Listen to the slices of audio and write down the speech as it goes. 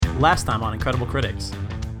Last time on Incredible Critics.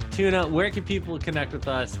 Tuna, where can people connect with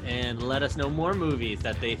us and let us know more movies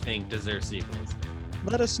that they think deserve sequels?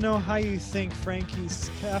 Let us know how you think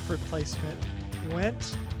Frankie's calf replacement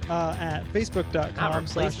went at facebook.com.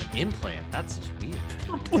 Replacement implant. That's just weird.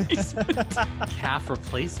 Replacement. Calf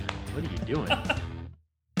replacement. What are you doing?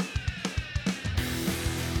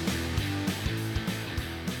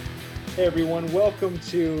 Hey everyone, welcome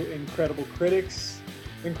to Incredible Critics.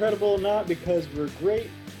 Incredible not because we're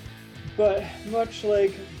great, but much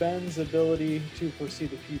like Ben's ability to foresee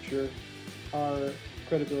the future, our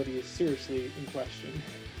credibility is seriously in question.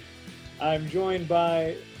 I'm joined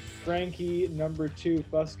by Frankie number 2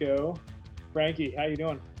 Fusco. Frankie, how you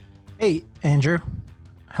doing? Hey, Andrew.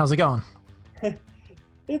 How's it going?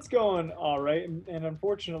 It's going all right, and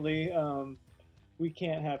unfortunately, we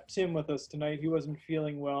can't have Tim with us tonight. He wasn't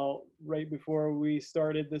feeling well right before we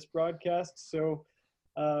started this broadcast. So,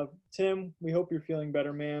 Tim, we hope you're feeling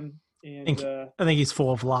better, man. And I think he's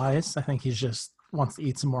full of lies. I think he just wants to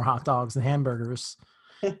eat some more hot dogs and hamburgers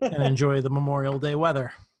and enjoy the Memorial Day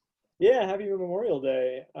weather. Yeah, happy Memorial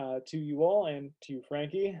Day to you all and to you,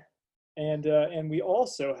 Frankie. And we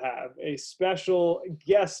also have a special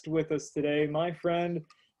guest with us today, my friend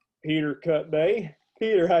Peter Cutbay.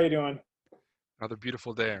 Peter, how you doing? Another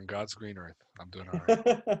beautiful day on God's green earth. I'm doing all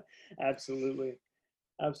right. Absolutely.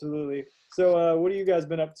 So, what have you guys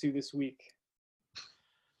been up to this week?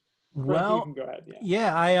 Well, you can go ahead.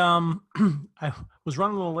 Yeah, I was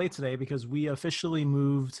running a little late today because we officially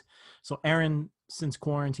moved. So Erin, since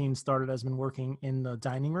quarantine started, has been working in the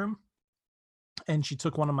dining room, and she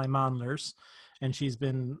took one of my monitors, and she's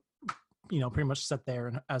been, pretty much set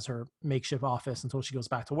there as her makeshift office until she goes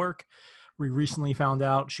back to work. We recently found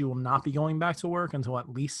out she will not be going back to work until at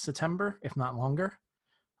least September, if not longer.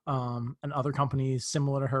 And other companies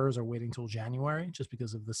similar to hers are waiting till January just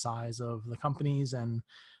because of the size of the companies and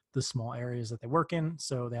the small areas that they work in.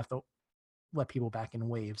 So they have to let people back in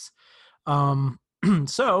waves.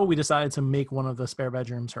 So we decided to make one of the spare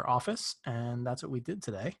bedrooms her office, and that's what we did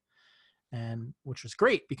today. And which was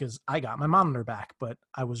great because I got my monitor back, but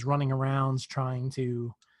I was running around trying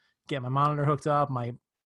to get my monitor hooked up. My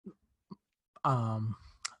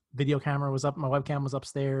video camera was up, my webcam was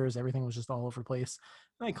upstairs, everything was just all over the place.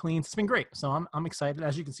 And I cleaned. It's been great. So I'm excited.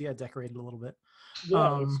 As you can see, I decorated a little bit.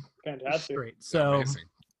 Yeah, it was fantastic. Great. So amazing.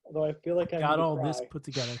 Although I feel like I got all this put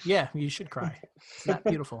together. Yeah, you should cry. It's that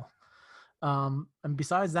beautiful. And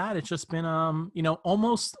besides that, it's just been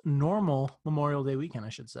almost normal Memorial Day weekend, I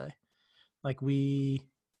should say. Like we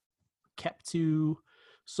kept to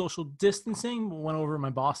social distancing, went over to my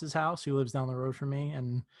boss's house, who lives down the road from me,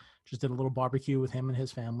 and just did a little barbecue with him and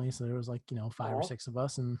his family. So there was 5 or 6 of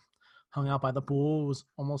us and hung out by the pool. It was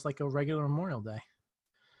almost like a regular Memorial Day.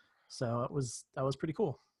 So that was pretty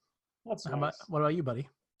cool. That's nice. What about you, buddy?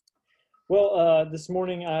 Well, this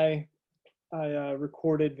morning I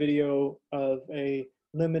recorded video of a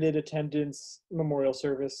limited attendance memorial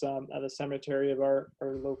service at a cemetery of our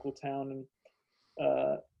local town,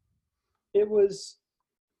 and it was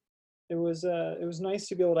nice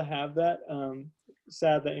to be able to have that.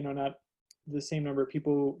 Sad that not the same number of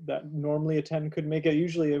people that normally attend could make it.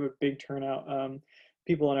 Usually have a big turnout.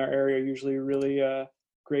 People in our area are usually really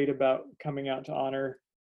great about coming out to honor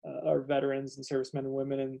our veterans and servicemen and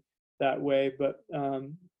women in that way. But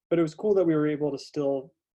it was cool that we were able to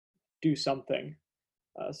still do something.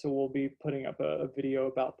 So we'll be putting up a video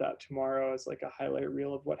about that tomorrow as like a highlight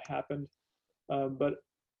reel of what happened. But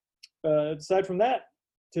aside from that,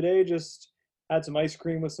 today just had some ice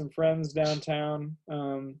cream with some friends downtown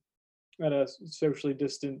at a socially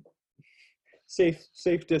distant,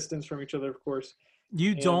 safe distance from each other, of course.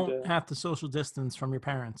 You don't have to social distance from your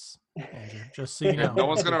parents, Andrew, just so you know. No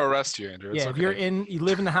one's going to arrest you, Andrew. It's if okay. you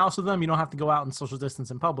live in the house with them, you don't have to go out and social distance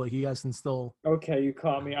in public. You guys can still. Okay, you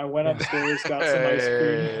caught me. I went upstairs, got some ice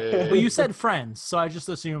cream. Well, you said friends, so I just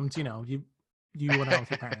assumed, you went out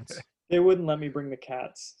with your parents. They wouldn't let me bring the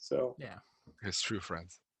cats, so. Yeah. His true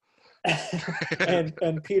friends.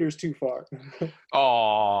 and Peter's too far.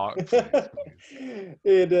 Aw.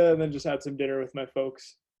 And then just had some dinner with my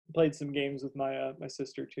folks. Played some games with my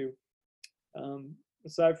sister too.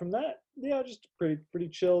 Aside from that, yeah, just a pretty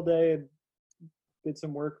chill day and did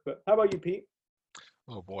some work. But how about you, Pete?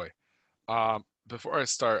 Oh boy. Before I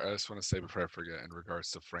start, I just want to say before I forget, in regards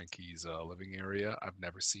to Frankie's living area, I've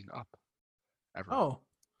never seen Up. Ever. Oh,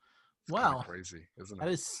 it's wow, crazy, isn't it?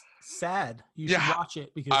 That is sad. You should watch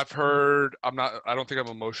it because I've heard. I don't think I'm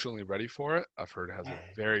emotionally ready for it. I've heard it has a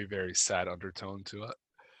very, very sad undertone to it.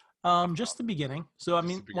 Just the beginning. So I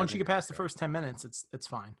mean, once you get past the first 10 minutes, it's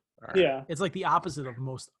fine. Right. Yeah, it's like the opposite of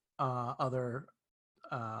most other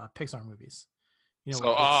Pixar movies. You know, So,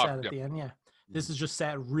 where it gets sad at yep. the end. Yeah. This is just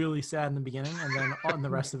sad, really sad in the beginning, and then on the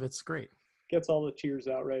rest of it's great. Gets all the tears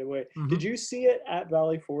out right away. Mhm. Did you see it at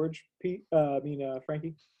Valley Forge, Pete?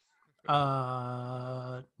 Frankie?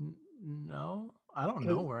 No, I don't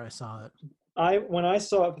know where I saw it. When I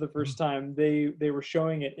saw it for the first time, they were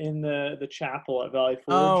showing it in the chapel at Valley Forge.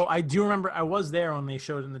 Oh, I do remember. I was there when they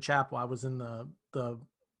showed it in the chapel. I was in the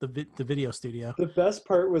video studio. The best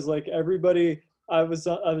part was like everybody. I was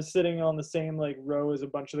sitting on the same like row as a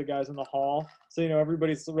bunch of the guys in the hall, so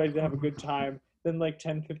everybody's ready to have a good time. Then like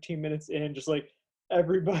 10-15 minutes in, just like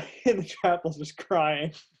everybody in the chapel's just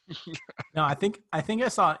crying. No, I think I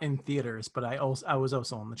saw it in theaters, but I was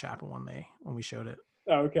also in the chapel when we showed it.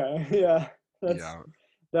 Okay, yeah,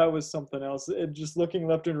 that was something else. Just looking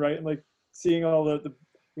left and right and like seeing all the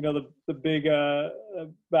big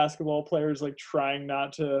basketball players like trying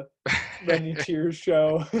not to let any tears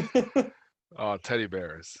show. Oh, teddy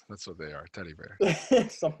bears. That's what they are, teddy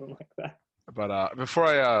bears. Something like that. But before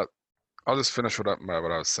I'll just finish what I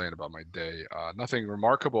was saying about my day. Nothing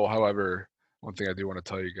remarkable. However, one thing I do want to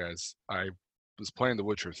tell you guys, I was playing The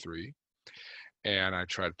Witcher 3, and I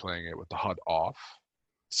tried playing it with the HUD off.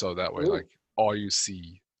 So that way, like, all you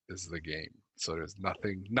see is the game. So there's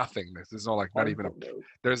nothing. There's no, like,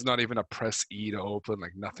 there's not even a press E to open.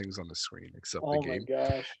 Like, nothing's on the screen except the game. Oh, my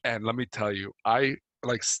gosh. And let me tell you, I,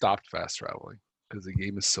 like, stopped fast traveling because the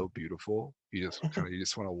game is so beautiful. You just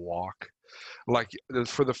want to walk. Like,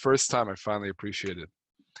 for the first time, I finally appreciated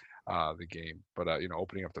the game. But,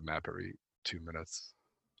 opening up the map every 2 minutes.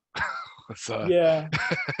 Yeah.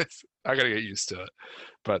 I got to get used to it.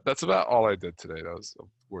 But that's about all I did today. That was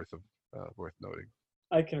worth noting.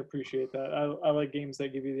 I can appreciate that. I like games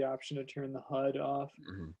that give you the option to turn the HUD off,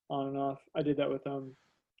 on and off. I did that with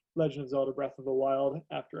Legend of Zelda Breath of the Wild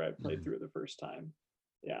after I played through it the first time.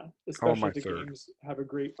 Yeah, especially if the games have a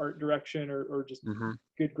great art direction or just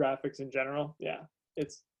good graphics in general. Yeah,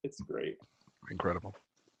 it's great. Incredible.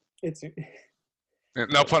 It's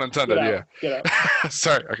no pun intended. Get out.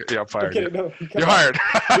 Sorry. Okay, yeah, I'm fired. Okay, no, you're hired.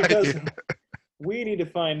 Because we need to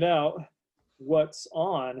find out what's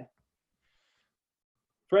on.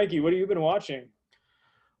 Frankie, what have you been watching?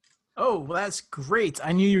 Oh, well, that's great.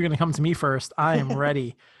 I knew you were going to come to me first. I am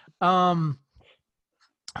ready.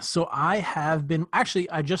 So I have been I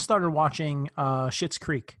just started watching Schitt's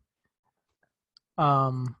Creek. I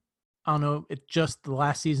don't know. The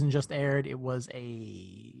last season just aired. It was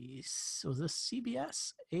was this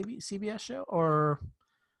CBS show or?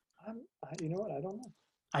 You know what? I don't know.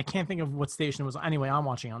 I can't think of what station it was. Anyway, I'm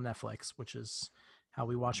watching on Netflix, which is how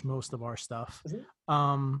we watch most of our stuff.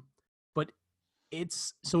 But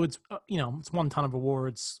it's won a ton of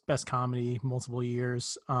awards, best comedy, multiple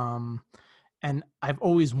years. And I've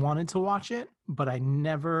always wanted to watch it, but I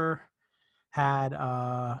never had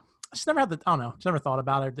just never thought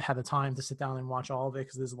about it, had the time to sit down and watch all of it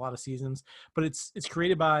because there's a lot of seasons. But it's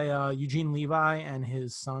created by Eugene Levi and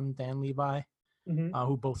his son Dan Levi,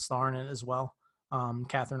 who both star in it as well.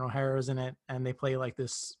 Catherine O'Hara is in it, and they play like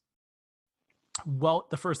this. Well,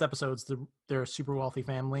 the first episode's they're a super wealthy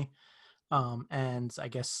family, and I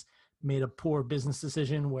guess made a poor business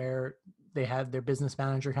decision where they had their business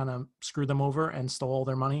manager kind of screw them over and stole all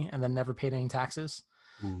their money and then never paid any taxes.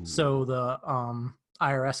 So the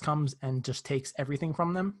IRS comes and just takes everything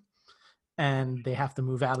from them, and they have to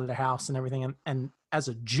move out of their house and everything. And as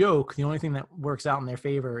a joke, the only thing that works out in their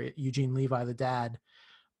favor, Eugene Levi, the dad,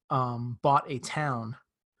 bought a town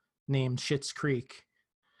named Schitt's Creek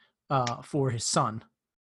for his son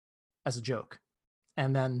as a joke.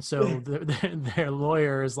 And then so their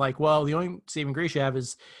lawyer is like, well, the only saving grace you have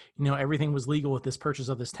is, everything was legal with this purchase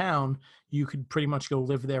of this town. You could pretty much go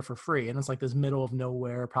live there for free. And it's like this middle of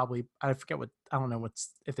nowhere, probably, I don't know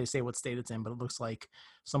if they say what state it's in, but it looks like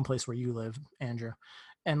someplace where you live, Andrew.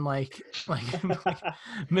 And like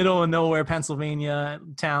middle of nowhere, Pennsylvania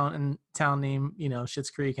town name,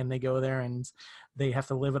 Schitt's Creek. And they go there and they have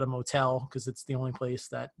to live at a motel because it's the only place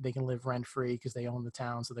that they can live rent free because they own the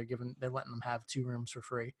town. So they're letting them have 2 rooms for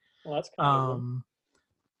free. Well, that's kind of cool.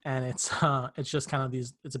 And it's just kind of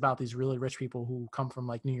it's about these really rich people who come from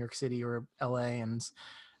like New York City or LA and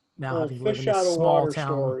now having lived in this small town.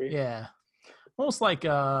 Story. Yeah. Almost like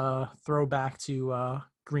a throwback to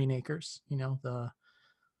Green Acres, the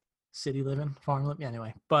city living, farm living.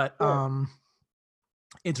 Anyway, but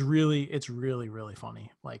it's really, really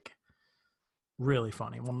funny. Like really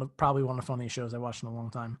funny. Probably one of the funniest shows I watched in a long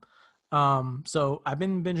time. So I've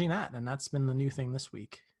been binging that, and that's been the new thing this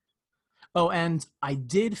week. Oh, and I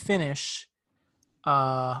did finish.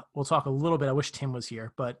 We'll talk a little bit. I wish Tim was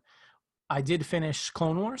here, but I did finish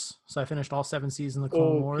Clone Wars. So I finished all 7 seasons of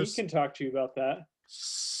Clone Wars. He can talk to you about that.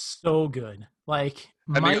 so good. Like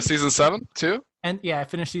Ending of season 7 too. and yeah, I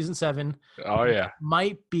finished season 7. Oh yeah.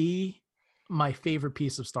 Might be my favorite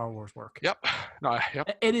piece of Star Wars work. Yep. No.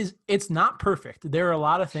 Yep. It is. It's not perfect. There are a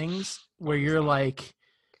lot of things where you're like,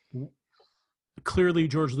 clearly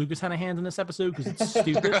George Lucas had a hand in this episode because it's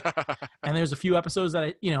stupid. And there's a few episodes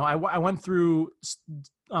that I went through.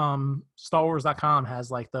 StarWars.com has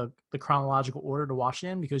like the chronological order to watch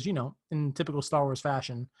in because in typical Star Wars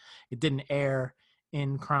fashion, it didn't air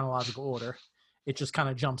in chronological order. It just kind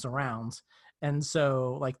of jumps around. And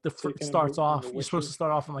so like it starts off, you're supposed to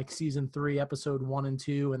start off in like season 3, episode 1 and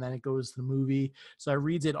 2, and then it goes to the movie. So I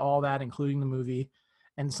redid all that, including the movie,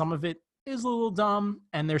 and some of it is a little dumb.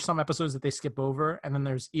 And there's some episodes that they skip over. And then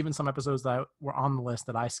there's even some episodes that were on the list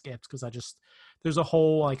that I skipped because there's a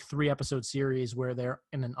whole like 3-episode series where they're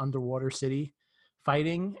in an underwater city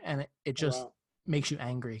fighting. And it just makes you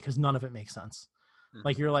angry because none of it makes sense.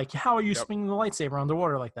 Like you're like, how are you swinging the lightsaber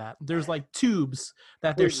underwater like that? There's like tubes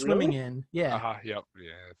that they're swimming in. Yeah. Yep.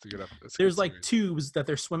 Yeah. It's a good. There's like tubes that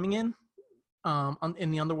they're swimming in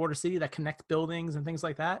the underwater city that connect buildings and things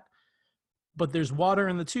like that. But there's water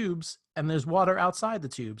in the tubes and there's water outside the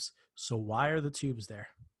tubes. So why are the tubes there?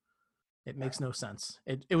 It makes no sense.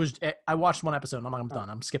 I watched one episode and I'm done.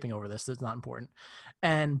 I'm skipping over this. It's not important.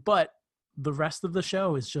 But the rest of the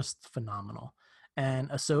show is just phenomenal. And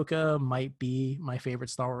Ahsoka might be my favorite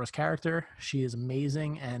Star Wars character. She is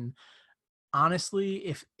amazing. And honestly,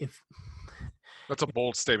 if that's a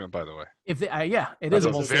bold statement, by the way. It That's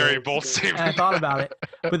is a very bold statement. And I thought about it,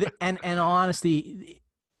 but in all honesty,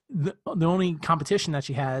 the only competition that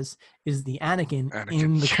she has is the Anakin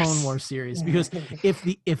in the Clone Wars series. Because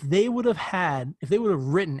if they would have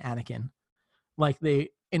written Anakin like they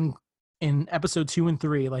in episode 2 and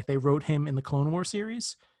 3, like they wrote him in the Clone Wars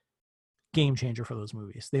series, game changer for those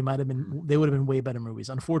movies. They would have been way better movies.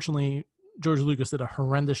 Unfortunately, George Lucas did a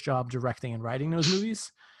horrendous job directing and writing those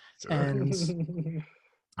movies. And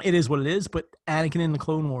it is what it is, but Anakin in the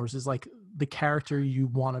Clone Wars is like the character you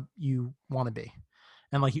want to be.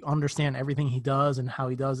 And like you understand everything he does and how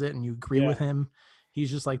he does it and you agree with him.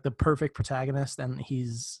 He's just like the perfect protagonist and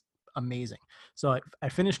he's amazing. So I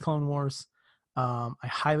finished Clone Wars. I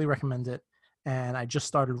highly recommend it. And I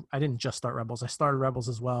didn't just start Rebels. I started Rebels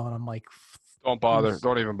as well. And I'm like, don't bother.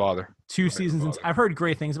 Don't even bother. 2 seasons. I've heard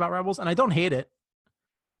great things about Rebels and I don't hate it.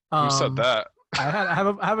 Who said that? I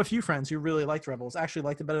have a few friends who really liked Rebels. Actually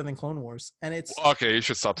liked it better than Clone Wars. And it's okay. You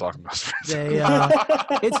should stop talking about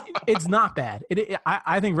friends. It's not bad.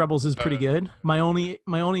 I think Rebels is pretty good. My only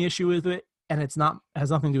issue with it, and has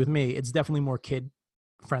nothing to do with me. It's definitely more kid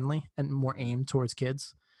friendly and more aimed towards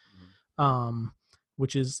kids.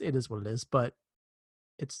 Which is what it is, but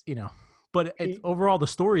it's overall the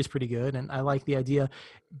story is pretty good and I like the idea,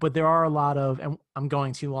 but there are a lot of, and I'm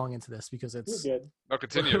going too long into this because it's good. No,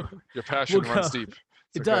 continue. Your passion runs deep.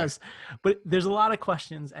 It does, but there's a lot of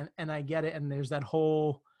questions and I get it. And there's that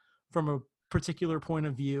whole, from a particular point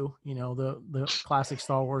of view, the classic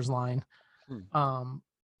Star Wars line.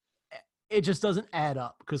 It just doesn't add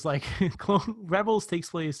up because like Rebels takes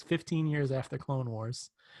place 15 years after Clone Wars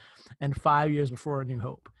and 5 years before A New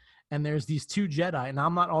Hope. And there's these 2 Jedi, and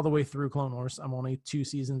I'm not all the way through Clone Wars. I'm only 2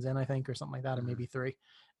 seasons in, I think, or something like that, or maybe 3.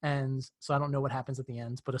 And so I don't know what happens at the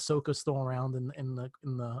end. But Ahsoka's still around in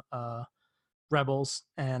the Rebels,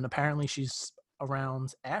 and apparently she's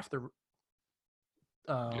around after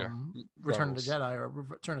Return of the Jedi or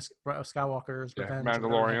Return of Skywalker's Revenge.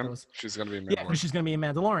 Mandalorian. She's gonna be a Mandalorian. Yeah, she's gonna be a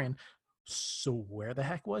Mandalorian. So where the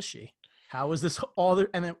heck was she? How is this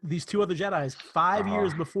and then these 2 other Jedis 5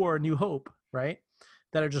 years before A New Hope, right?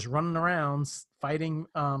 That are just running around fighting,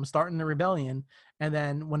 starting the rebellion. And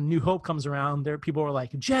then when New Hope comes around, people are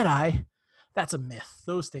like, Jedi? That's a myth.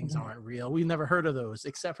 Those things aren't real. We've never heard of those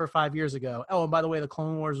except for 5 years ago. Oh, and by the way, the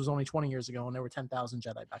Clone Wars was only 20 years ago and there were 10,000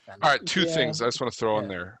 Jedi back then. All right, 2 things I just want to throw in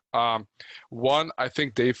there. One, I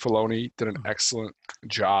think Dave Filoni did an excellent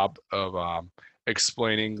job of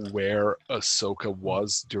explaining where Ahsoka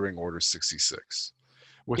was during Order 66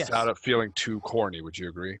 without it feeling too corny. Would you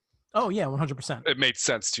agree? Oh yeah, 100%. It made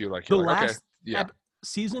sense to you, like the last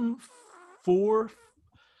season 4,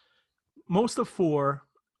 most of 4,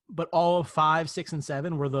 but all of 5, 6, and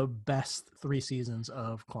 7 were the best 3 seasons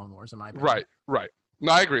of Clone Wars in my opinion. Right.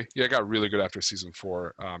 No, I agree. Yeah, it got really good after season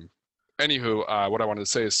 4. Anywho, what I wanted to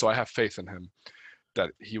say is, so I have faith in him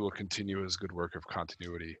that he will continue his good work of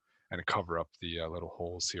continuity and cover up the little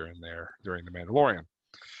holes here and there during The Mandalorian.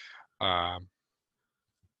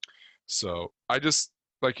 So I just,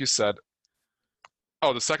 like you said,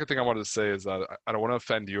 the second thing I wanted to say is that I don't want to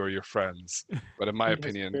offend you or your friends, but in my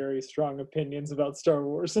opinion, very strong opinions about Star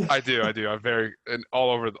Wars. I do. I'm very and all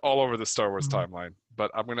over the Star Wars timeline.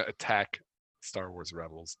 but I'm gonna attack Star Wars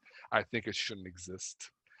Rebels. I think it shouldn't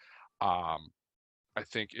exist. I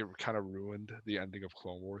think it kind of ruined the ending of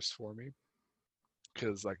Clone Wars for me,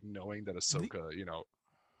 because like knowing that Ahsoka,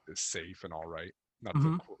 is safe and all right. Not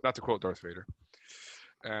to quote Darth Vader,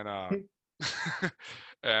 and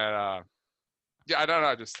and yeah, I don't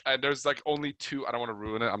know. There's like only two. I don't want to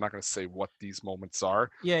ruin it. I'm not gonna say what these moments are.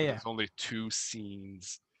 Yeah. There's only two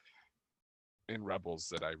scenes in Rebels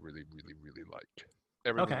that I really, really, really like.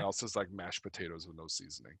 Everything else is like mashed potatoes with no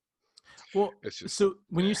seasoning. Well, It's just so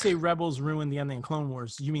when you say Rebels ruined the ending of Clone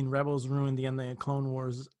Wars, you mean Rebels ruined the ending of Clone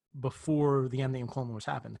Wars before the ending of Clone Wars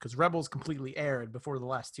happened? Because Rebels completely aired before the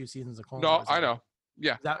last 2 seasons of Clone Wars. No, I know.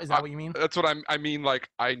 Yeah. Is that what you mean? That's what I mean. Like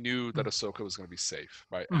I knew that Ahsoka was going to be safe,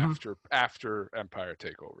 right? After Empire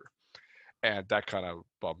Takeover, and that kind of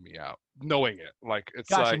bummed me out, knowing it. Like it's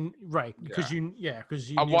like right because you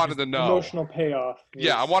I wanted to know emotional payoff.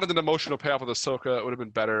 Yeah, I wanted an emotional payoff with Ahsoka. It would have been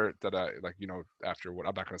better that after what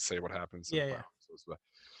I'm not going to say what happens. Yeah.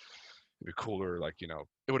 It'd be cooler, like it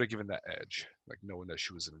would have given that edge, like knowing that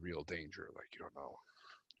she was in real danger. Like you don't know,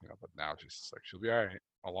 but now she's just like she'll be all right,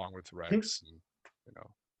 along with Rex and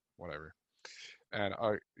whatever. And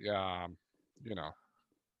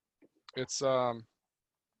it's a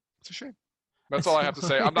shame. That's all I have to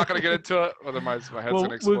say. I'm not going to get into it, otherwise my head's going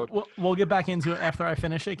to explode. We'll get back into it after I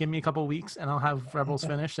finish it. Give me a couple weeks, and I'll have Rebels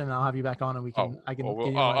finished, and I'll have you back on, and I can give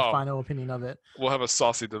you my final opinion of it. We'll have a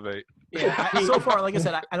saucy debate. Yeah. So far, like I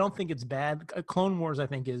said, I don't think it's bad. Clone Wars, I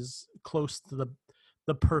think, is close to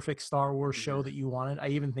the perfect Star Wars show that you wanted. I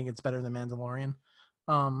even think it's better than Mandalorian.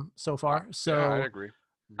 So far. So yeah, I agree.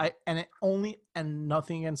 And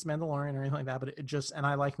nothing against Mandalorian or anything like that, but and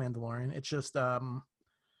I like Mandalorian. It's just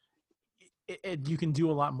you can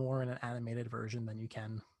do a lot more in an animated version than you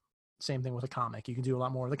can. Same thing with a comic. You can do a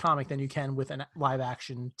lot more of the comic than you can with a live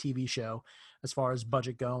action TV show, as far as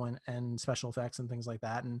budget go and special effects and things like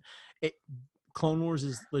that. And Clone Wars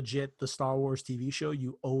is legit the Star Wars TV show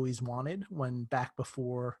you always wanted back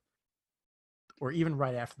before, or even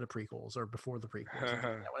right after the prequels or before the prequels.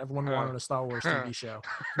 When everyone wanted a Star Wars TV show.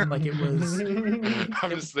 Like it was... I'm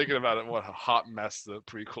just thinking about it. What a hot mess the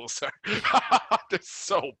prequels are. They're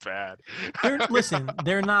so bad.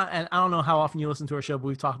 They're not, and I don't know how often you listen to our show, but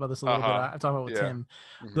we've talked about this a little bit. I've talked about it with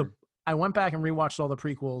Tim. I went back and rewatched all the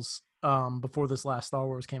prequels before this last Star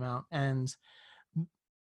Wars came out, and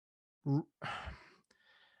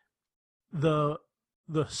the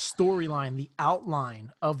storyline, the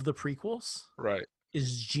outline of the prequels, right,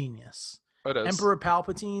 is genius. It is. Emperor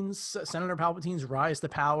Palpatine's, Senator Palpatine's rise to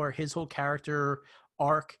power, his whole character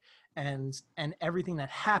arc, and everything that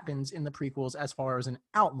happens in the prequels as far as an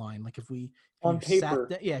outline. Like if you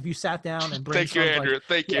sat down and thank you, Andrew.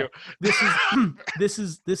 Thank you. This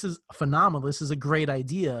is phenomenal. This is a great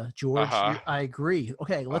idea, George. I agree.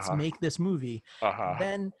 Okay, let's make this movie.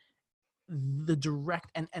 Then the direct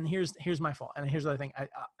and here's my fault, and here's the other thing.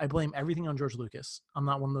 I blame everything on George Lucas. I'm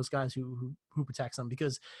not one of those guys who protects them,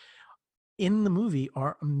 because in the movie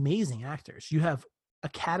are amazing actors. You have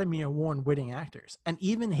Academy Award winning actors, and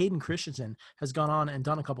even Hayden Christensen has gone on and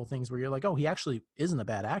done a couple things where you're like, oh, he actually isn't a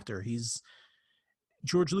bad actor.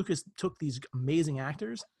 George Lucas took these amazing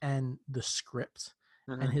actors and the script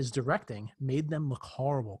and his directing made them look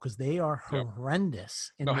horrible, because they are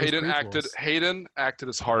horrendous. Hayden acted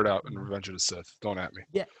his heart out in Revenge of the Sith. Don't at me.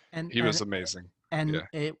 Yeah, and he was amazing. And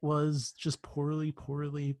it was just poorly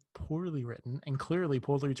written and clearly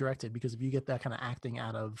poorly directed, because if you get that kind of acting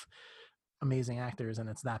out of amazing actors and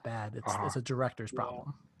it's that bad, it's a director's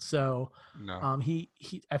problem. So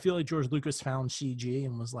I feel like George Lucas found CG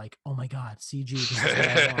and was like, oh my god, CG, this is what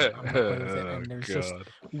I want. I'm gonna play with it. And there's just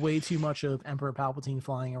way too much of Emperor Palpatine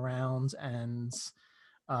flying around and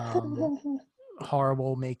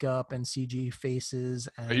horrible makeup and CG faces.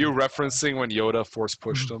 Are you referencing when Yoda force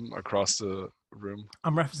pushed him across the room?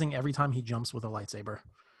 I'm referencing every time he jumps with a lightsaber.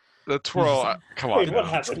 The twirl, come on. Wait, what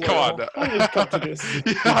happened? Come on. How did it come to this?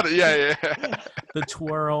 Yeah. The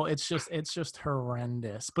twirl, it's just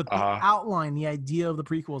horrendous. But the outline, the idea of the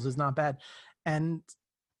prequels is not bad, and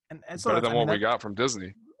it's better than what we got from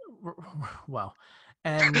Disney. Well,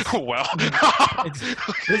 and I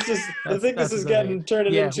think this is getting turned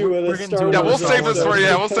into a Star Wars. Yeah, we'll save this for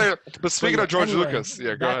we'll save. But speaking of George Lucas,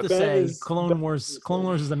 go ahead. To say, Clone Wars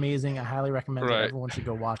is amazing. I highly recommend it. Everyone should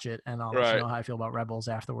go watch it, and I'll let you know how I feel about Rebels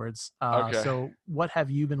afterwards. So, what have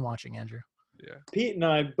you been watching, Andrew? Yeah. Pete and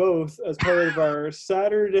I both, as part of our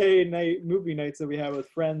Saturday night movie nights that we have with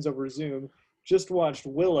friends over Zoom, just watched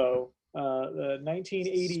Willow. The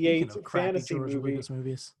 1988 fantasy movie.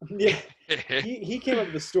 Movies. Yeah, he came up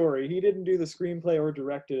with the story. He didn't do the screenplay or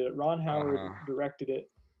directed it. Ron Howard directed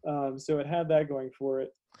it. So it had that going for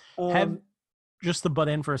it. Have just to butt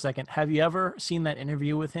in for a second. Have you ever seen that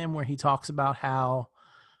interview with him where he talks about how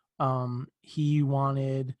he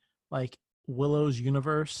wanted like Willow's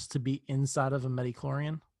universe to be inside of a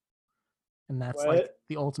metachlorian? And that's like What?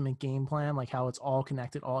 the ultimate game plan, like how it's all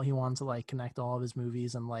connected. All he wants to like connect all of his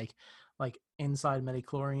movies and like inside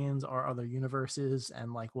metachlorians are other universes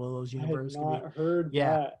and like Willow's I had universe could not heard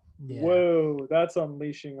Yeah. that. Yeah. Whoa, that's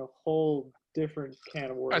unleashing a whole different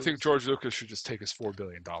can of worms. I think George Lucas should just take his $4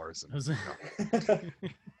 billion and be.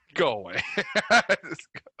 go away.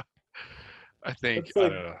 I think That's like- I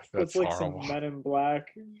don't know, That's that's like horrible. some Men in Black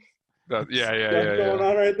Yeah, stuff yeah. going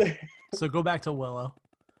on right there. So go back to Willow.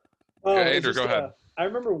 Oh, Yeah, it's Andrew, go ahead. I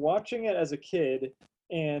remember watching it as a kid,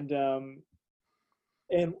 and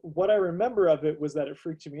what I remember of it was that it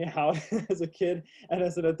freaked me out as a kid, and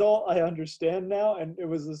as an adult, I understand now. And it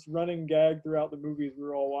was this running gag throughout the movies. We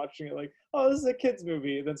were all watching it, like, "Oh, this is a kids'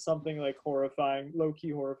 movie." And then something like horrifying, low-key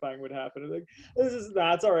horrifying, would happen. And like,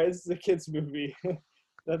 that's all right. This is a kids' movie.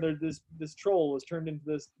 Then this troll was turned into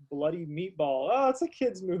this bloody meatball. Oh, it's a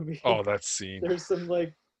kids' movie. Oh, that scene. There's some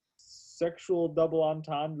like sexual double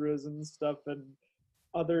entendres and stuff and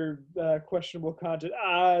other questionable content.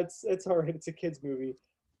 It's all right. It's a kids movie.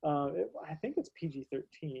 I think it's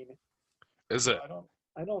PG-13. Is it?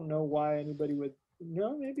 I don't know why anybody would.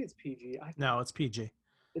 No, maybe it's PG. No, it's PG.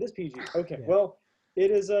 It is PG. Okay, Yeah. well,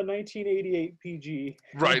 it is a 1988 PG.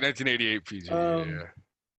 Right, 1988 PG. Yeah.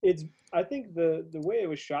 I think the way it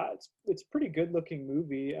was shot, it's pretty good looking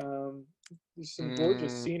movie. There's some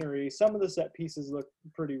gorgeous scenery. Some of the set pieces look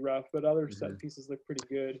pretty rough, but other set pieces look pretty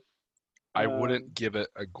good. I wouldn't give it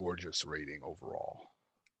a gorgeous rating overall.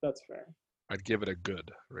 That's fair. I'd give it a good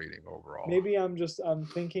rating overall. Maybe I'm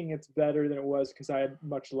thinking it's better than it was because I had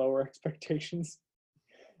much lower expectations.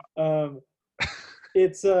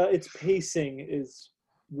 Its pacing is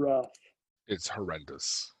rough. It's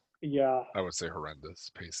horrendous. Yeah, I would say horrendous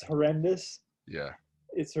it's pacing. horrendous. Yeah.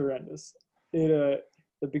 It's horrendous. The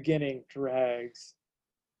beginning drags.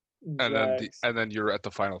 And then you're at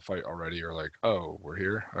the final fight already. You're like, oh, we're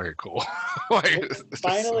here. Okay, cool. Like,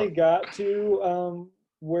 Finally got to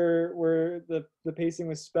where the pacing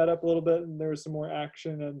was sped up a little bit and there was some more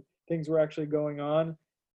action and things were actually going on.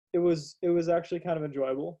 It was actually kind of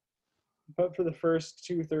enjoyable. But for the first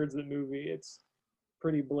 2/3 of the movie, it's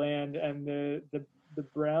pretty bland. And the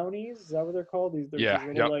brownies, is that what they're called? These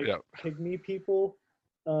little pygmy people,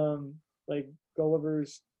 like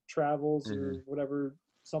Gulliver's Travels or whatever,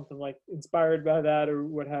 something like inspired by that or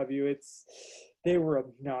what have you. They were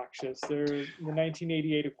obnoxious. They're the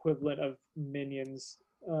 1988 equivalent of Minions.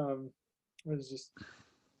 It was just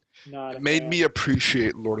not. It made me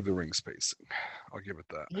appreciate Lord of the Rings pacing. I'll give it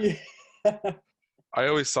that. Yeah. I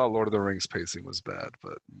always thought Lord of the Rings pacing was bad,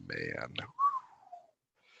 but man.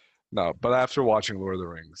 No, but after watching Lord of the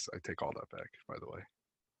Rings, I take all that back, by the way.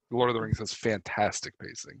 Lord of the Rings has fantastic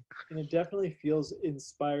pacing. And it definitely feels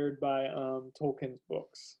inspired by Tolkien's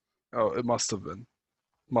books. Oh, it must have been.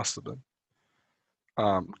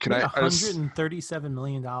 Can Made I just, $137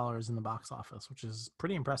 million in the box office, which is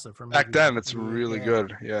pretty impressive for a back movie. then it's really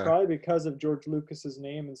good. Yeah. Probably because of George Lucas's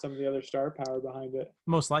name and some of the other star power behind it.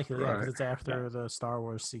 Most likely, yeah, because Right. it's after the Star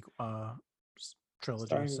Wars trilogy.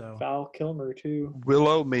 Starring So Val Kilmer too.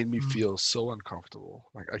 Willow made me feel so uncomfortable.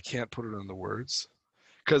 Like I can't put it in the words.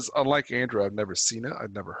 Because unlike Andrew, I've never seen it.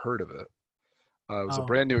 I'd never heard of it. It was a Oh.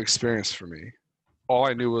 brand new experience for me. All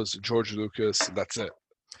I knew was George Lucas. And that's it.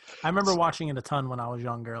 I remember watching it a ton when I was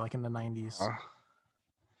younger, like in the 90s.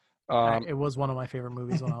 It was one of my favorite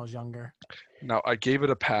movies when I was younger. Now I gave it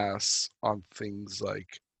a pass on things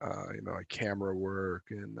like like camera work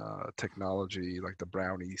and technology, like the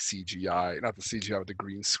Brownie CGI, not the CGI, but the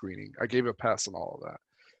green screening. I gave it a pass on all of that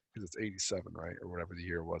because it's 87, right, or whatever the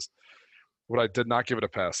year was. What I did not give it a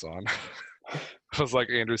pass on was, like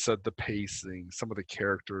Andrew said, the pacing, some of the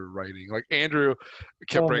character writing. Like Andrew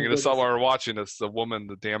kept Oh my bringing this up goodness. while we were watching this, the woman,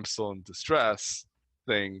 the damsel in distress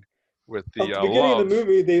thing with At the the beginning love. of the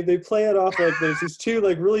movie, they play it off like there's these two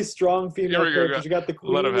like really strong female Here we go, characters. You got the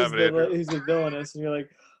queen Let him have it, Andrew. who's the villainess, and you're like,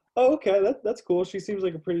 oh, okay, that's cool. She seems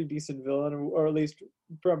like a pretty decent villain, or at least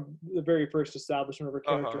from the very first establishment of her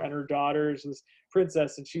character. Uh-huh. And her daughter is this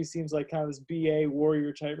princess, and she seems like kind of this BA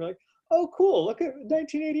warrior type. You're like, oh, cool. Look at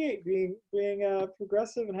 1988 being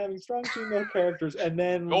progressive and having strong female characters, and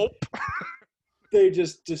then Nope. they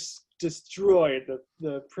just destroyed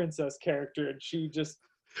the princess character, and she just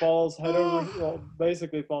falls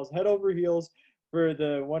basically falls head over heels for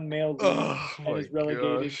the one male lead Oh and my is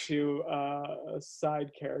relegated gosh. to a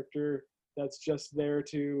side character that's just there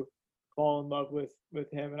to fall in love with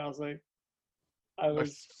him. And I was like, I My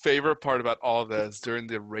was favorite part about all of that is during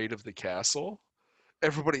the raid of the castle,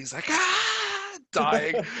 everybody's like,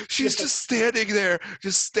 dying. She's Yeah. just standing there,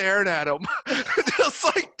 just staring at him, just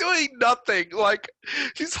like doing nothing. Like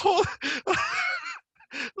she's holding,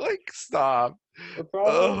 like stop. The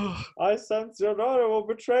problem, Ugh, I sense your daughter will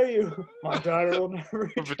betray you. My daughter will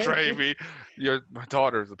never betray me. My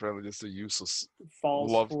daughter is apparently just a useless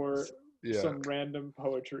Falls love. for Yeah, some random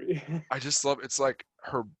poetry. I just love. It's like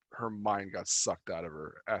her mind got sucked out of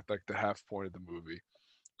her at like the half point of the movie.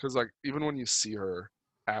 Because like even when you see her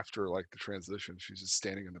after like the transition, she's just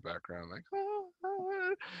standing in the background like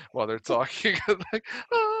while they're talking, like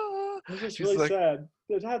It's just she's really like sad.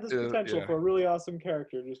 It had this potential yeah, for a really awesome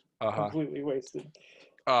character, just uh-huh. completely wasted.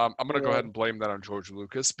 I'm gonna go ahead and blame that on George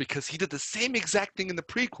Lucas because he did the same exact thing in the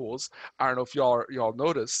prequels. I don't know if y'all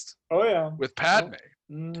noticed Oh yeah. with Padme.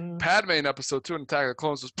 Mm, Padme in Episode 2 in Attack of the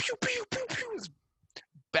Clones was pew pew pew pew. This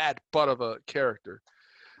bad butt of a character,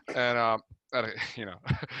 and you know,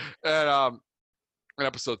 and in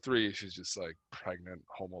Episode 3 she's just like pregnant,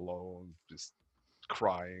 home alone, just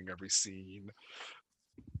crying every scene,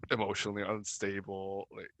 emotionally unstable,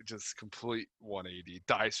 like just complete 180,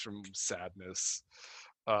 dies from sadness.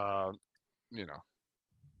 Um, you know,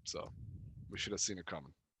 so we should have seen it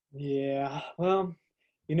coming. yeah. Well,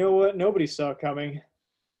 you know what? Nobody saw coming.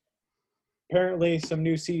 Apparently, some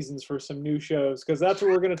new seasons for some new shows, because that's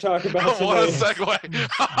what we're going to talk about What a today. segue!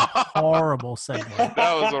 Horrible segue.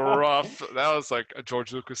 That was a rough. That was like a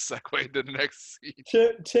George Lucas segue into the next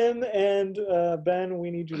scene. Tim and Ben,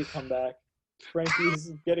 we need you to come back.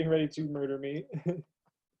 Frankie's getting ready to murder me.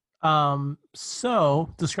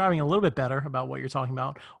 So describing a little bit better about what you're talking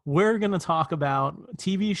about, we're going to talk about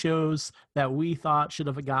TV shows that we thought should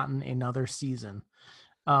have gotten another season,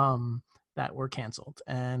 that were canceled,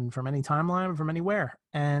 and from any timeline, from anywhere.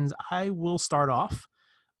 And I will start off.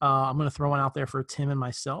 I'm going to throw one out there for Tim and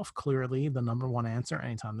myself. Clearly, the number one answer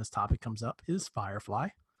anytime this topic comes up is Firefly.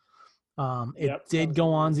 It Yep, did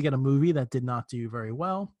go on to absolutely. get a movie that did not do very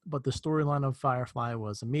well, but the storyline of Firefly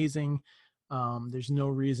was amazing. There's no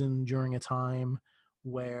reason during a time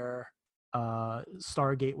where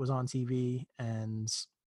Stargate was on TV and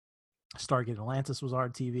Stargate Atlantis was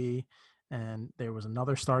on TV, and there was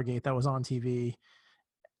another Stargate that was on TV,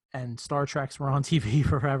 and Star Treks were on TV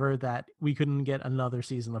forever, that we couldn't get another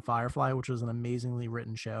season of Firefly, which was an amazingly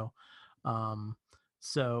written show.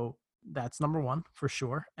 So that's number one for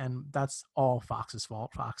sure, and that's all Fox's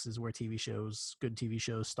fault. Fox is where good TV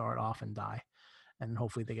shows start off and die, and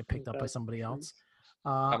hopefully they get picked up by That's somebody true. else.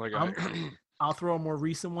 I'm like, I'll throw a more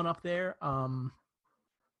recent one up there.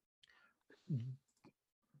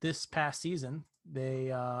 This past season,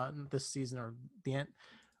 this season or the end,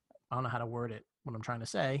 I don't know how to word it, what I'm trying to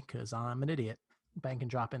say, because I'm an idiot. Ben can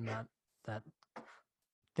drop in that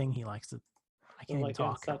thing he likes to. I can't even Like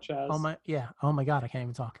talk. such as. Oh my god, I can't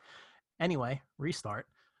even talk. Anyway, restart.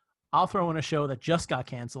 I'll throw in a show that just got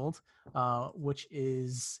canceled, which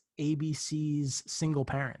is ABC's Single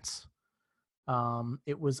Parents.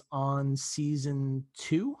 It was on season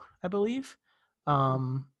 2, I believe,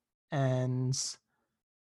 and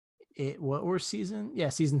what were season? Yeah,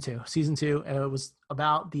 season 2. Season 2. It was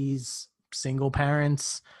about these single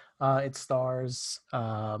parents. It stars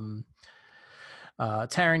Taron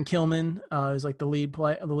Kilman is like the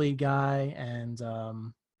lead guy, and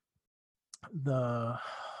the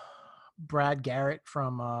Brad Garrett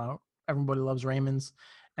from Everybody Loves Raymond's.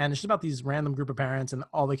 And it's just about these random group of parents, and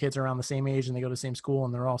all the kids are around the same age, and they go to the same school,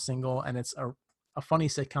 and they're all single. And it's a funny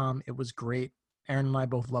sitcom. It was great. Aaron and I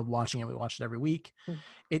both love watching it. We watch it every week.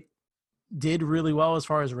 It did really well as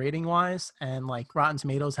far as rating wise, and like Rotten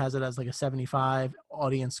Tomatoes has it as like a 75,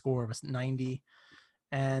 audience score of a 90.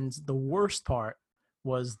 And the worst part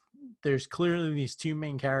was there's clearly these two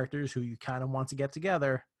main characters who you kind of want to get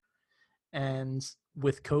together, and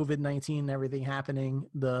with COVID-19 and everything happening,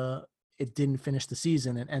 it didn't finish the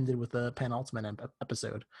season. It ended with the penultimate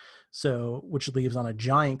episode, so which leaves on a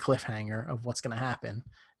giant cliffhanger of what's going to happen,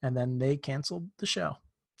 and then they canceled the show.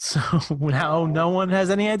 So now no one has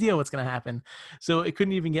any idea what's going to happen. So it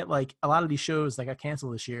couldn't even get, like, a lot of these shows that got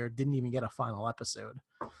canceled this year didn't even get a final episode,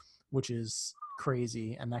 which is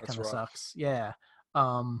crazy, and that That's kind of rough. sucks. Yeah.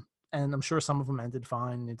 And I'm sure some of them ended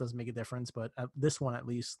fine. It doesn't make a difference, but this one at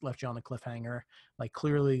least left you on a cliffhanger. Like,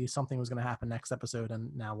 clearly something was going to happen next episode,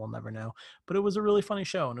 and now we'll never know. But it was a really funny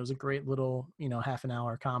show, and it was a great little, half an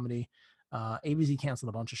hour comedy. ABC canceled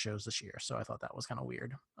a bunch of shows this year, so I thought that was kind of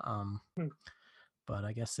weird. But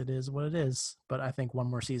I guess it is what it is. But I think one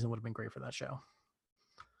more season would have been great for that show.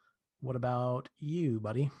 What about you,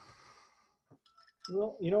 buddy?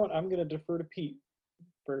 Well, you know what? I'm going to defer to Pete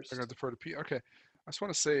first. I'm gonna defer to Pete. Okay. just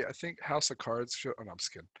want to say, I think House of Cards should. Oh, no, I'm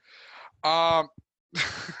just kidding. Um,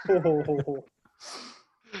 Oh,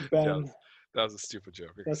 Ben, that was a stupid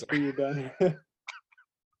joke. that's for you, Ben.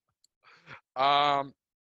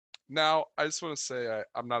 Now I just want to say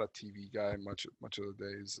I'm not a TV guy much of the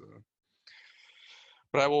days,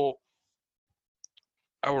 but I will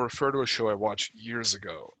refer to a show I watched years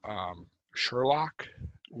ago, Sherlock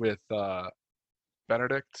with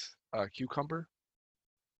Benedict Cucumber,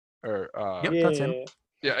 or Yep, that's him.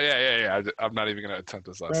 Yeah. I'm not even gonna attempt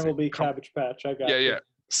this last Bramblebee name. Cabbage Patch. I got you. Yeah,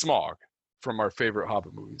 Smaug from our favorite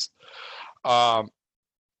Hobbit movies. I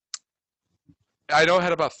know it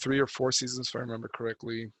had about 3 or 4 seasons, if I remember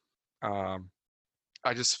correctly.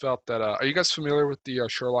 I just felt that. Are you guys familiar with the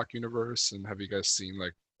Sherlock universe? And have you guys seen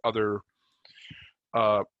like other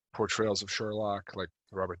portrayals of Sherlock, like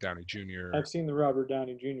Robert Downey Jr.? I've seen the Robert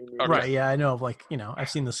Downey Jr. movie. Okay. Right, yeah, I know of I've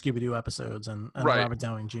seen the Scooby-Doo episodes and Right. the Robert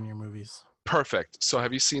Downey Jr. movies. Perfect. So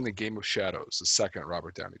have you seen the Game of Shadows, the second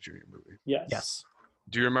Robert Downey Jr. movie? Yes. Yes.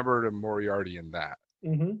 Do you remember the Moriarty in that?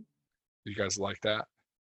 Mm-hmm. Do you guys like that?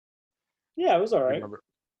 Yeah, it was all right. Remember?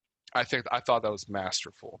 I thought that was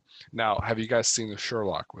masterful. Now, have you guys seen the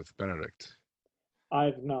Sherlock with Benedict?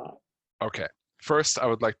 I've not. Okay. First, I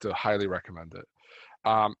would like to highly recommend it.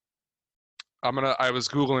 I was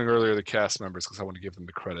Googling earlier the cast members because I want to give them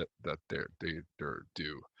the credit that they're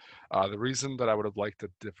due. The reason that I would have liked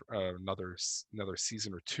another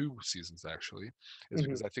season or 2 seasons actually is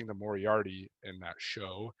because I think the Moriarty in that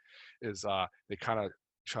show is they kind of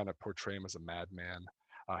trying to portray him as a madman.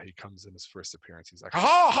 He comes in his first appearance. He's like, ha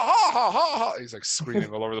ha ha ha ha ha. He's like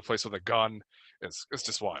screaming all over the place with a gun. It's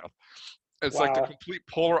just wild. It's like the Wow. complete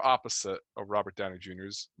polar opposite of Robert Downey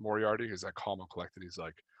Jr.'s Moriarty. He's like calm and collected. He's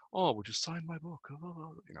like, oh, would you sign my book?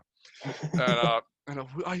 You know, and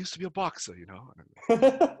I used to be a boxer. You know,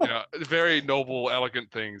 very noble, elegant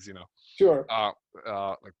things. You know, Sure.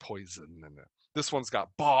 like poison. And this one's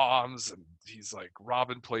got bombs, and he's like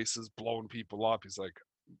robbing places, blowing people up. He's like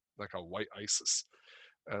a white ISIS.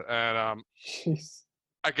 And Jeez.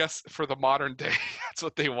 I guess for the modern day, that's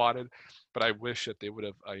what they wanted. But I wish that they would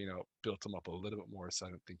have, built him up a little bit more. So I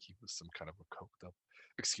don't think he was some kind of a coked up.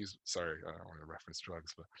 Sorry, I don't want to reference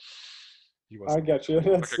drugs, but he I wasn't got you.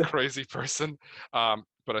 like a crazy person.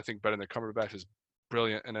 But I think Benedict Cumberbatch is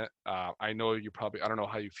brilliant in it. I know I don't know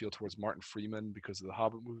how you feel towards Martin Freeman because of the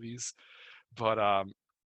Hobbit movies, but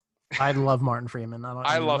I love Martin Freeman.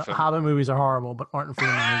 I love him. Hobbit movies are horrible, but Martin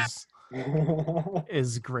Freeman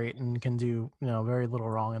is great and can do very little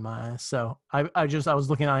wrong in my eyes. So I was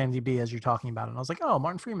looking at IMDb as you're talking about it, and I was like, oh,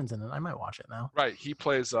 Martin Freeman's in it. I might watch it now. Right, he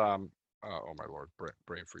plays oh my lord,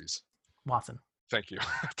 brain freeze. Watson. Thank you,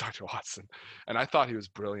 Dr. Watson. And I thought he was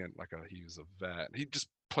brilliant. He was a vet. He just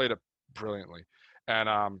played it brilliantly.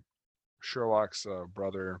 And Sherlock's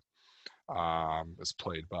brother is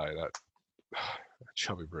played by that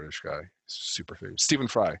chubby British guy, super favorite, Stephen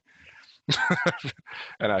Fry.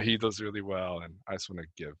 And he does really well. And I just want to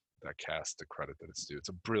give that cast the credit that it's due. It's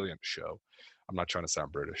a brilliant show. I'm not trying to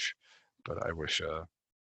sound British, but I wish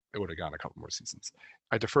it would have gone a couple more seasons.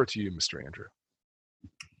 I defer to you, Mr. Andrew.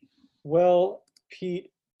 Well,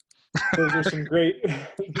 Pete, those are some great.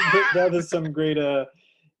 That is some great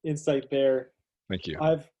insight there. Thank you.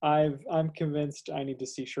 I'm convinced I need to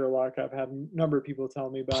see Sherlock. I've had a number of people tell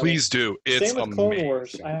me about it. Please do. It's Same with amazing. Clone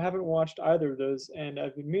Wars. I haven't watched either of those, and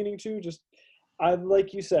I've been meaning to.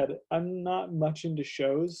 Like you said, I'm not much into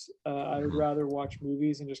shows. I would rather watch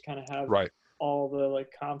movies and just kind of have all the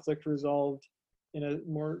conflict resolved in a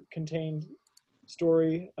more contained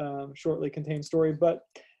story, shortly contained story. But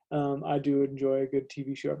I do enjoy a good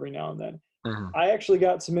TV show every now and then. Mm-hmm. I actually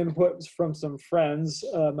got some input from some friends.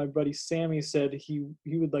 My buddy Sammy said he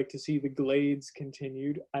would like to see The Glades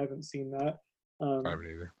continued. I haven't seen that. I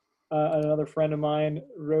haven't either. Another friend of mine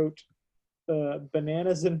wrote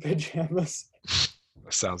Bananas in Pajamas.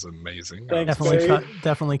 That sounds amazing. Thanks,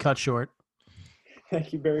 Definitely cut short.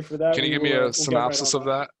 Thank you, Barry, for that. Can you give me a synopsis of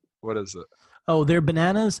that? What is it? Oh, they're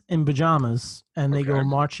bananas in pajamas, and they go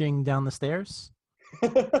marching down the stairs.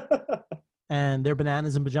 And they're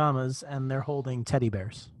bananas in pajamas, and they're holding teddy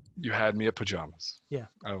bears. You had me at pajamas. Yeah.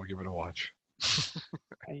 I will give it a watch.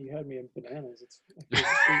 And you had me in bananas.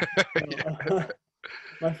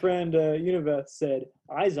 My friend Univeth said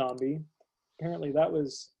iZombie. Apparently that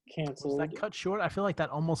was canceled. Was that cut short? I feel like that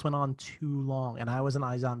almost went on too long, and I was an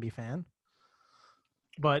iZombie fan.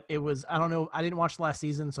 But it was, I don't know, I didn't watch the last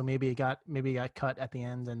season, so maybe it got cut at the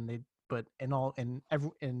end, but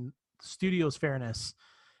in studio's fairness,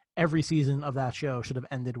 every season of that show should have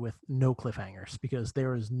ended with no cliffhangers because there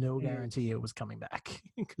was no guarantee it was coming back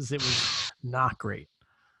because it was not great.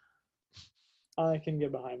 I can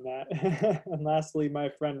get behind that. And lastly, my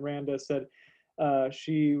friend Randa said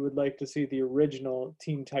she would like to see the original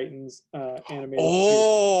Teen Titans animated series.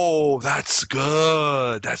 Oh, that's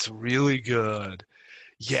good. That's really good.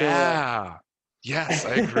 So, Yeah. Yes,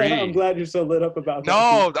 I I'm agree. glad you're so lit up about that.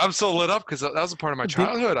 No, I'm so lit up because that was a part of my They-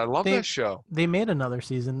 childhood. I love they- that show. They made another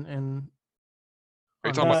season and Are you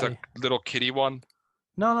on talking about DC. the little kitty one?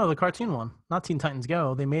 No, the cartoon one, not Teen Titans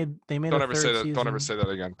Go. They made Don't a ever third say that. season. Don't ever say that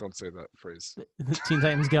again. Don't say that phrase. Teen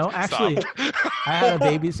Titans Go. Actually, Stop. I had a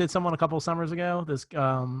babysit someone a couple of summers ago. This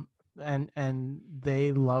and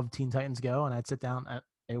they loved Teen Titans Go, and I'd sit down.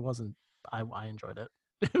 It wasn't. I enjoyed it.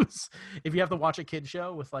 It was, if you have to watch a kid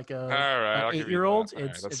show with like All right, I'll an give you 8-year-old, that. All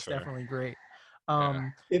right, it's that's fair. definitely great. Yeah.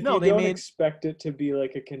 If No, you they don't made- expect it to be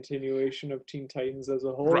like a continuation of Teen Titans as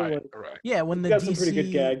a whole, Right, like, right. Yeah, when it's the got some pretty good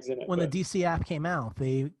DC gags in it. when but- the DC app came out,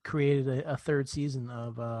 they created a third season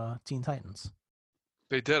of Teen Titans.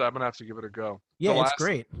 They did. I'm gonna have to give it a go. Yeah, The it's last-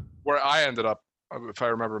 great. Where I ended up, if I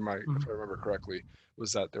remember Mhm. if I remember correctly,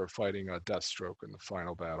 was that they were fighting Deathstroke in the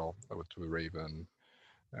final battle with the Raven,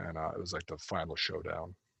 and it was like the final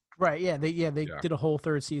showdown. Right? Yeah, they Yeah. did a whole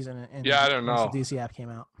third season. And Yeah, I don't once know. the DC app came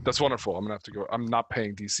out. That's wonderful. I'm gonna have to go. I'm not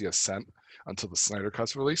paying DC a cent until the Snyder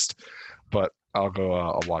Cut's released, but I'll go.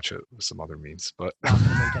 I'll watch it with some other means. But Not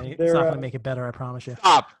gonna make it's They're, not gonna make it better. I promise you.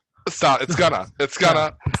 stop! It's gonna. It's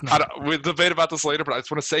gonna. It's not. We'll debate about this later, but I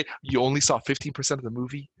just want to say you only saw 15% of the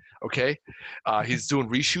movie. Okay, he's doing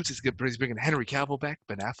reshoots. He's bringing Henry Cavill back.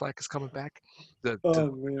 Ben Affleck is coming back. The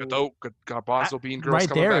Oh man. Garbanzo Bean girl's Right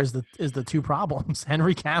coming there back. is the two problems: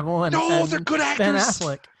 Henry Cavill and, No, and they're good Ben actors.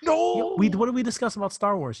 Affleck. No, What did we discuss about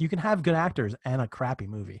Star Wars? You can have good actors and a crappy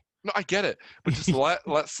movie. no, I get it, but just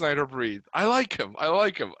let Snyder breathe. I like him.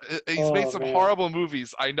 He's made Oh, some man. horrible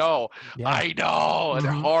movies. I know, Yeah, I know, and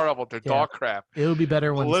they're Mhm. horrible. They're Yeah. dog crap. it'll be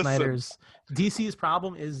better when Listen. Snyder's DC's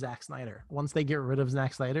problem is Zack Snyder. Once they get rid of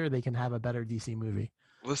Zack Snyder, they can have a better DC movie.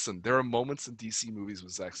 Listen, there are moments in DC movies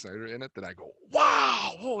with Zack Snyder in it that I go,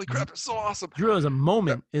 "Wow, holy crap, it's so awesome." Drew is a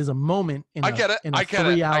moment in I get it. in a I get it.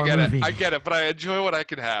 3-hour I get movie. it. I get it. But I enjoy what I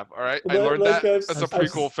can have. All right. I Like- learned like that I've- as a I've-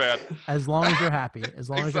 prequel fan. As long as you're happy. As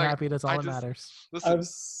long as you're Exactly. happy, that's all I that just- matters. Listen, I've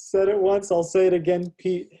said it once, I'll say it again,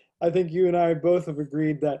 Pete. I think you and I both have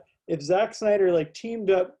agreed that if Zack Snyder like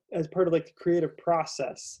teamed up as part of like the creative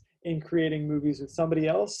process in creating movies with somebody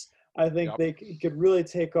else, I think Yep. they could really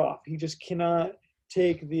take off. He just cannot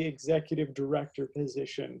take the executive director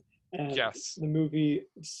position, and Yes. the movie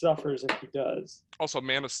suffers if he does. also,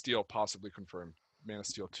 Man of Steel possibly confirmed. Man of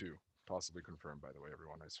Steel 2 possibly confirmed. By the way,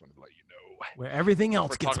 everyone, I just wanted to let you know. Where everything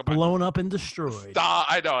else We're gets talking about- blown up and destroyed. Stop!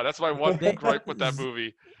 I know that's my one They- gripe with that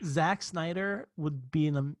movie. Zack Snyder would be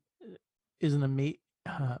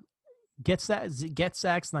gets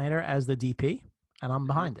Zack Snyder as the DP, and I'm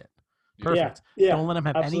behind it. Perfect. Yeah, Don't let him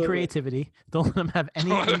have any absolutely. creativity. Don't let him have any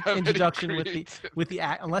Don't let him have any introduction creativity. with the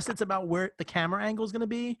act, unless it's about where the camera angle is going to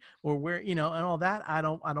be or where and all that. I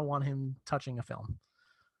don't want him touching a film.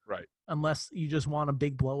 Right. Unless you just want a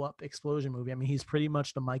big blow up explosion movie. I mean, he's pretty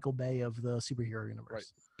much the Michael Bay of the superhero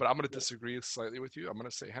universe. But I'm going to disagree slightly with you. I'm going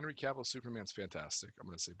to say Henry Cavill Superman's fantastic. I'm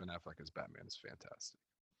going to say Ben Affleck as Batman is fantastic.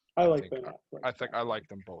 I like think- Ben Affleck. I think I like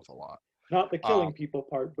them both a lot. Not the killing um, people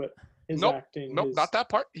part, but his nope, acting. Nope, his- not that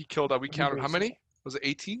part. He killed. We counted how Universe. many? Was it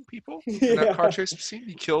 18 people in that car chase scene?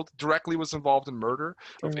 He killed. Directly was involved in murder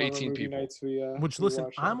of during one 18 movie people. nights Which, we listen,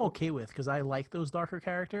 watched I'm that. okay with because I like those darker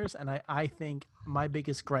characters. And I think my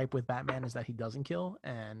biggest gripe with Batman is that he doesn't kill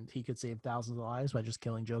and he could save thousands of lives by just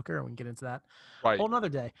killing Joker. And we can get into that Right. whole nother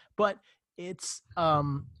day. But it's,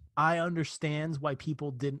 I understand why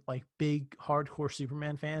people didn't like big hardcore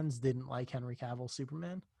Superman fans didn't like Henry Cavill's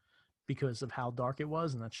Superman because of how dark it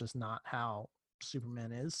was. And that's just not how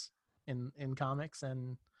Superman is in comics.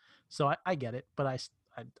 And so I get it, but I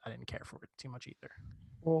didn't care for it too much either.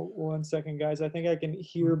 Well, 1 second, guys. I think I can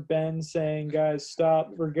hear Ben saying, "Guys, stop!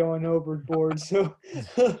 We're going overboard." So,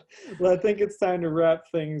 well, I think it's time to wrap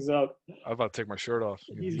things up. I'm about to take my shirt off.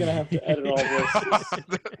 He's gonna have to edit all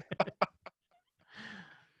this.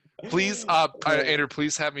 Please, Andrew,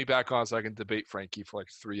 please have me back on so I can debate Frankie for like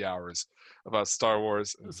 3 hours about Star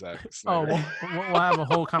Wars and Zack Oh, Snyder. we'll have a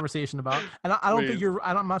whole conversation about. And I don't think Please.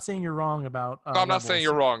 I'm not saying you're wrong about. No, I'm not saying Rebels,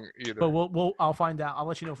 you're wrong either. But I'll find out. I'll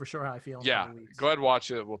let you know for sure how I feel. in a Yeah, couple weeks. go ahead,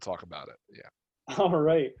 watch it. We'll talk about it. Yeah. All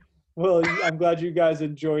right. Well, I'm glad you guys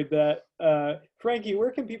enjoyed that. Frankie,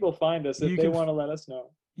 where can people find us if You they can want to let us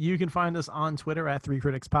know? You can find us on Twitter at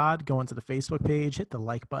 3CriticsPod. Go into the Facebook page, hit the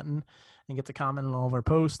like button, and get to comment on all of our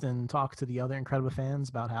posts and talk to the other incredible fans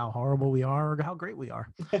about how horrible we are or how great we are.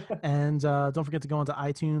 And don't forget to go into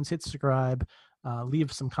iTunes, hit subscribe,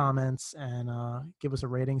 leave some comments, and give us a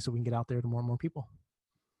rating so we can get out there to more and more people.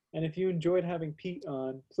 And if you enjoyed having Pete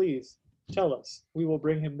on, please tell us. We will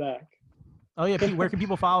bring him back. Oh yeah, Pete, where can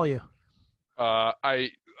people follow you? I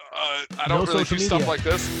No don't really social do stuff media. like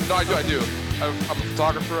this. No, I do. I'm a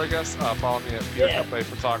photographer, I guess. Follow me at Peter Yeah. Cuppe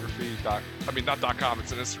Photography. Not .com.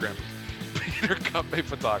 It's an Instagram. Peter Cuppe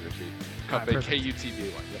Photography. Cuppe, perfect. K-U-T-B-A-Y.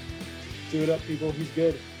 Yep. Do it up, people. He's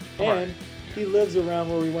good. All right. And he lives around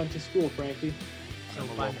where we went to school, Frankie. So I'm a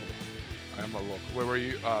find local. me. I am a local. Where were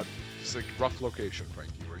you? Just like rough location,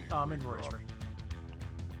 Frankie. Where you? I'm in Royersford.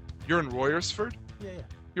 You're in Royersford? Yeah.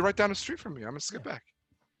 You're right down the street from me. I'm gonna skip back.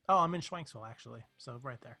 Oh, I'm in Schwenksville actually. So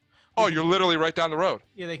right there. Oh, you're literally right down the road.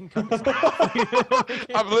 Yeah, they can come.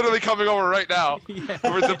 I'm literally coming over right now. Yeah.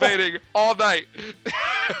 We're debating all night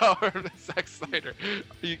over Zack Snyder.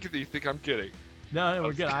 You think I'm kidding? No,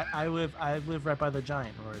 we're good. I live right by the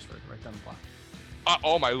Giant in Royersford, right down the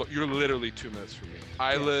block. You're literally 2 minutes from me.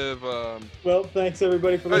 I live. Well, thanks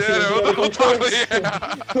everybody for Yeah, listening. no, to Editing totally, Course.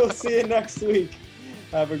 yeah. We'll see you next week.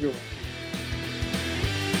 Have a good one.